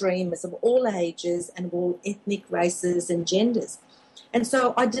all dreamers of all ages and of all ethnic races and genders. And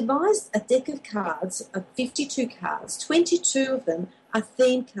so I devised a deck of cards, of 52 cards. 22 of them are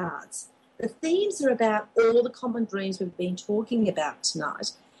theme cards. The themes are about all the common dreams we've been talking about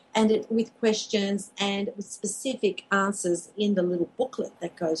tonight, and with questions and with specific answers in the little booklet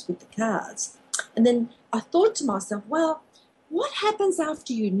that goes with the cards. And then I thought to myself, well, what happens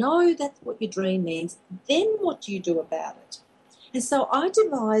after you know that's what your dream means? Then what do you do about it? And so I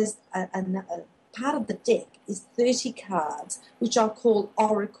devised a part of the deck is 30 cards, which I call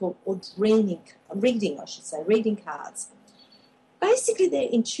oracle or reading cards. Basically, they're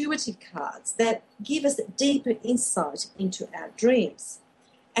intuitive cards that give us deeper insight into our dreams.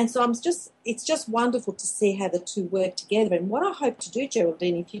 And so it's just wonderful to see how the two work together. And what I hope to do,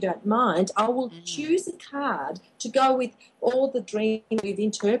 Geraldine, if you don't mind, I will choose a card to go with all the dreams we've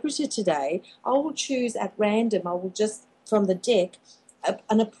interpreted today. I will choose at random, from the deck,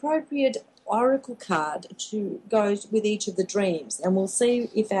 an appropriate oracle card to go with each of the dreams. And we'll see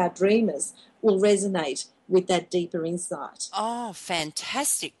if our dreamers will resonate with that deeper insight. Oh,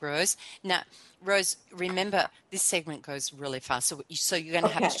 fantastic, Rose. Now, Rose, remember, this segment goes really fast, so you're going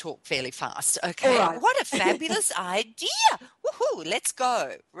to have to talk fairly fast, okay? All right. What a fabulous idea. Woohoo, let's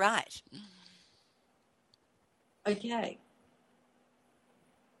go. Right. Okay.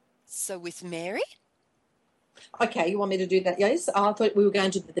 So with Mary? Okay, you want me to do that? Yes, I thought we were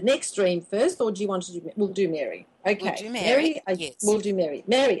going to do the next dream first, or do you want to do? We'll do Mary. Okay, We'll do Mary. Yes. We'll do Mary.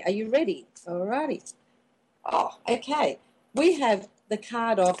 Mary, are you ready? All righty. Oh, okay. We have the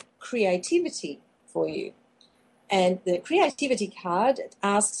card of creativity for you. And the creativity card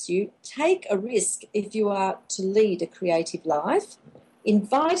asks you, take a risk if you are to lead a creative life.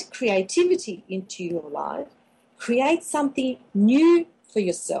 Invite creativity into your life. Create something new for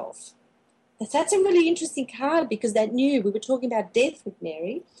yourself. That's a really interesting card because that new, we were talking about death with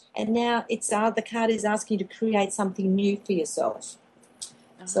Mary, and now it's the card is asking you to create something new for yourself.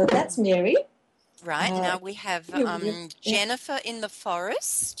 So that's Mary. Right, now we have Jennifer in the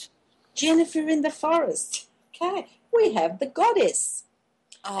forest. Jennifer in the forest. Okay, we have the goddess.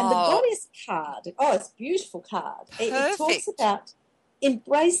 And the goddess card, it's a beautiful card. It talks about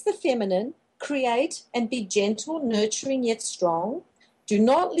embrace the feminine, create and be gentle, nurturing yet strong. Do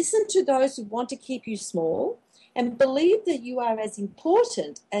not listen to those who want to keep you small, and believe that you are as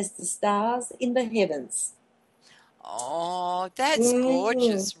important as the stars in the heavens. Oh, that's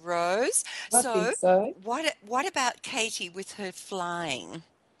gorgeous, Rose. I think so. What about Katie with her flying?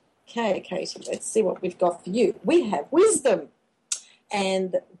 Okay, Katie, let's see what we've got for you. We have wisdom.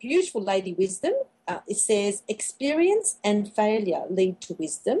 And beautiful Lady Wisdom, it says, experience and failure lead to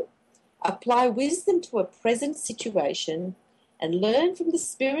wisdom. Apply wisdom to a present situation and learn from the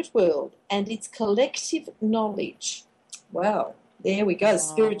spirit world and its collective knowledge. Wow, there we go.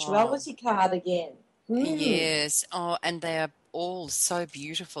 Spirituality card again. Yes. Oh, and they are all so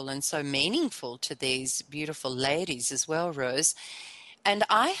beautiful and so meaningful to these beautiful ladies as well, Rose. And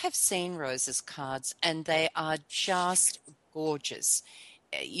I have seen Rose's cards, and they are just gorgeous.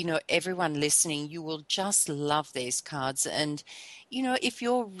 You know, everyone listening, you will just love these cards. And, you know, if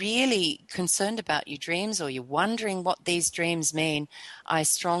you're really concerned about your dreams or you're wondering what these dreams mean, I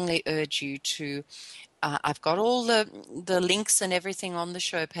strongly urge you to I've got all the links and everything on the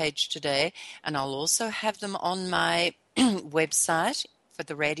show page today, and I'll also have them on my website for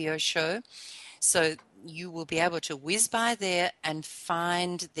the radio show. So you will be able to whiz by there and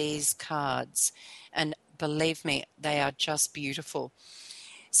find these cards. And believe me, they are just beautiful.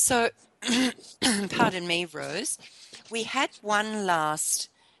 So, pardon me, Rose, we had one last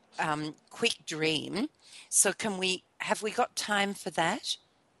quick dream. So have we got time for that?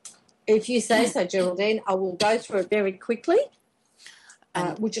 If you say so, Geraldine, I will go through it very quickly.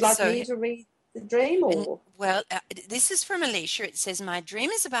 Would you like me to read the dream? This is from Alicia. It says, my dream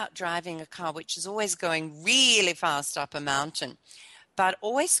is about driving a car which is always going really fast up a mountain, but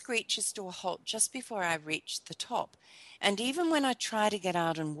always screeches to a halt just before I reach the top. And even when I try to get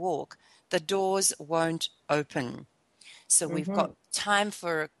out and walk, the doors won't open. So we've got time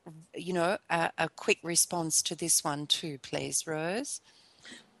for, a quick response to this one too, please, Rose.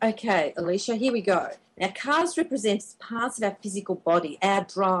 Okay, Alicia, here we go. Now, cars represent parts of our physical body, our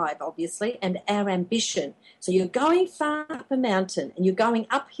drive, obviously, and our ambition. So you're going far up a mountain and you're going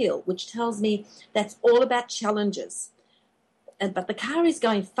uphill, which tells me that's all about challenges. But the car is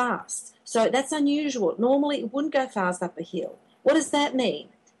going fast, so that's unusual. Normally, it wouldn't go fast up a hill. What does that mean?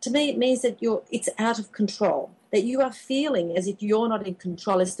 To me, it means that it's out of control, that you are feeling as if you're not in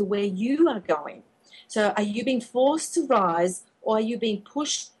control as to where you are going. So are you being forced to rise, or are you being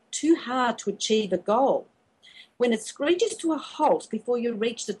pushed too hard to achieve a goal? When it screeches to a halt before you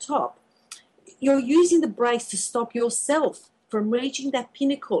reach the top, you're using the brakes to stop yourself from reaching that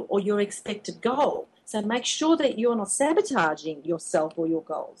pinnacle or your expected goal. So make sure that you're not sabotaging yourself or your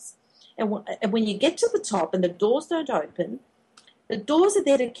goals. And when you get to the top and the doors don't open, the doors are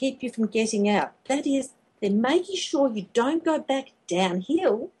there to keep you from getting out. That is, they're making sure you don't go back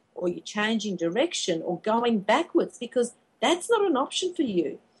downhill or you're changing direction or going backwards, because that's not an option for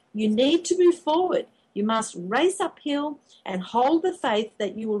you. You need to move forward. You must race uphill and hold the faith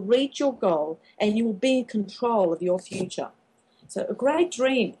that you will reach your goal and you will be in control of your future. So a great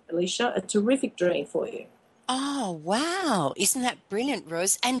dream, Alicia, a terrific dream for you. Oh, wow. Isn't that brilliant,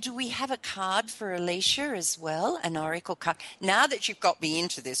 Rose? And do we have a card for Alicia as well, an oracle card? Now that you've got me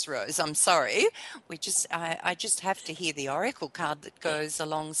into this, Rose, I'm sorry. I just have to hear the oracle card that goes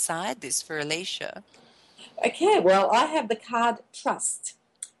alongside this for Alicia. Okay, well, I have the card Trust.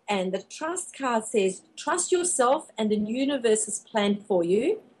 And the Trust card says, trust yourself and the universe's plan for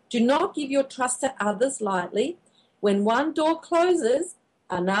you. Do not give your trust to others lightly. When one door closes,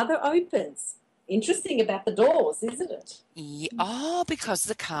 another opens. Interesting about the doors, isn't it? Yeah. because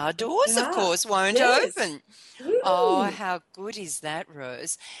the car doors, of course, won't open. Oh, how good is that,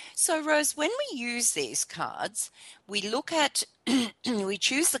 Rose? So, Rose, when we use these cards, we look at, we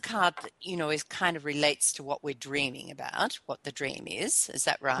choose the card that, is kind of relates to what we're dreaming about, what the dream is. Is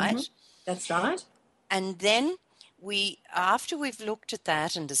that right? That's right. And then after we've looked at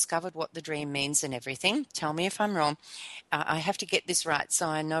that and discovered what the dream means and everything, tell me if I'm wrong, I have to get this right so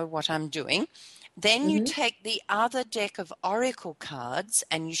I know what I'm doing. Then you take the other deck of oracle cards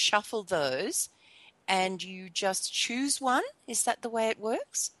and you shuffle those and you just choose one. Is that the way it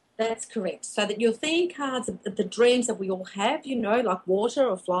works? That's correct. So that your theme cards are the dreams that we all have, like water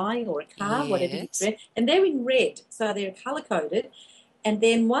or flying or a car, whatever you dream, and they're in red, so they're color-coded. And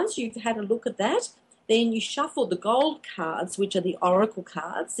then once you've had a look at that, then you shuffle the gold cards, which are the oracle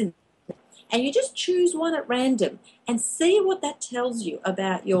cards, and you just choose one at random and see what that tells you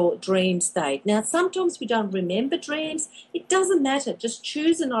about your dream state. Now, sometimes we don't remember dreams. It doesn't matter. Just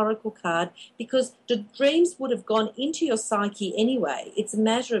choose an oracle card because the dreams would have gone into your psyche anyway. It's a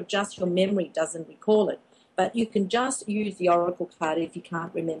matter of just your memory doesn't recall it. But you can just use the oracle card if you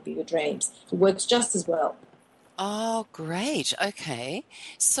can't remember your dreams. It works just as well. Oh, great. Okay.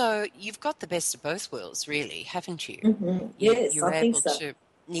 So you've got the best of both worlds, really, haven't you? Mm-hmm. Yes, You're I think able so.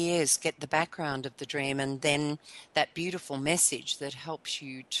 Yes, get the background of the dream and then that beautiful message that helps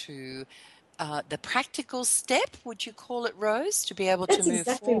you to the practical step, would you call it, Rose, to be able to move forward?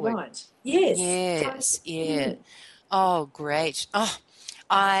 That's exactly right. Yes. Yes, yeah. Oh, great. Oh,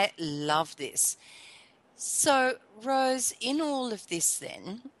 I love this. So, Rose, in all of this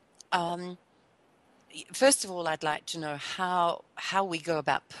then, first of all, I'd like to know how we go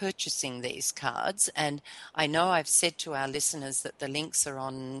about purchasing these cards. And I know I've said to our listeners that the links are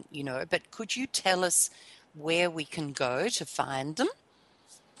on, but could you tell us where we can go to find them?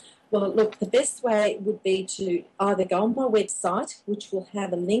 Well, look, the best way would be to either go on my website, which will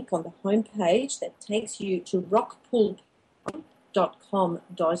have a link on the homepage that takes you to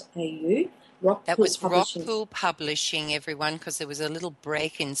rockpool.com.au. That was Rockpool Publishing, everyone, because there was a little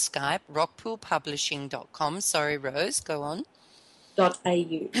break in Skype. Rockpoolpublishing.com. Sorry, Rose, go on. .au.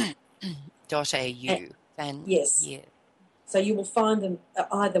 .au. Yes. Yeah. So you will find them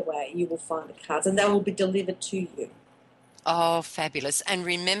either way. You will find the cards, and they will be delivered to you. Oh, fabulous. And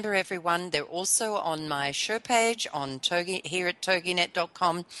remember, everyone, they're also on my show page on here at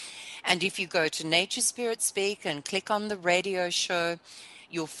toginet.com. And if you go to Nature Spirit Speak and click on the radio show,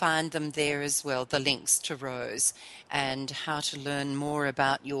 you'll find them there as well, the links to Rose and how to learn more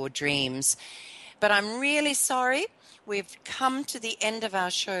about your dreams. But I'm really sorry. We've come to the end of our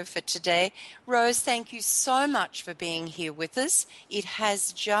show for today. Rose, thank you so much for being here with us. It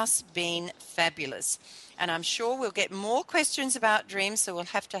has just been fabulous. And I'm sure we'll get more questions about dreams, so we'll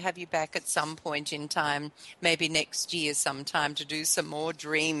have to have you back at some point in time, maybe next year sometime, to do some more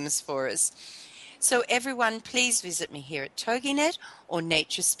dreams for us. So everyone, please visit me here at TogiNet or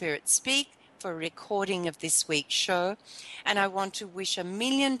Nature Spirit Speak for a recording of this week's show. And I want to wish a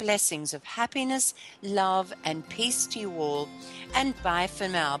million blessings of happiness, love, and peace to you all. And bye for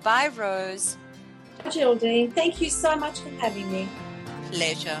now. Bye, Rose. Geraldine, thank you so much for having me.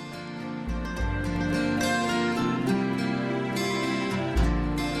 Pleasure.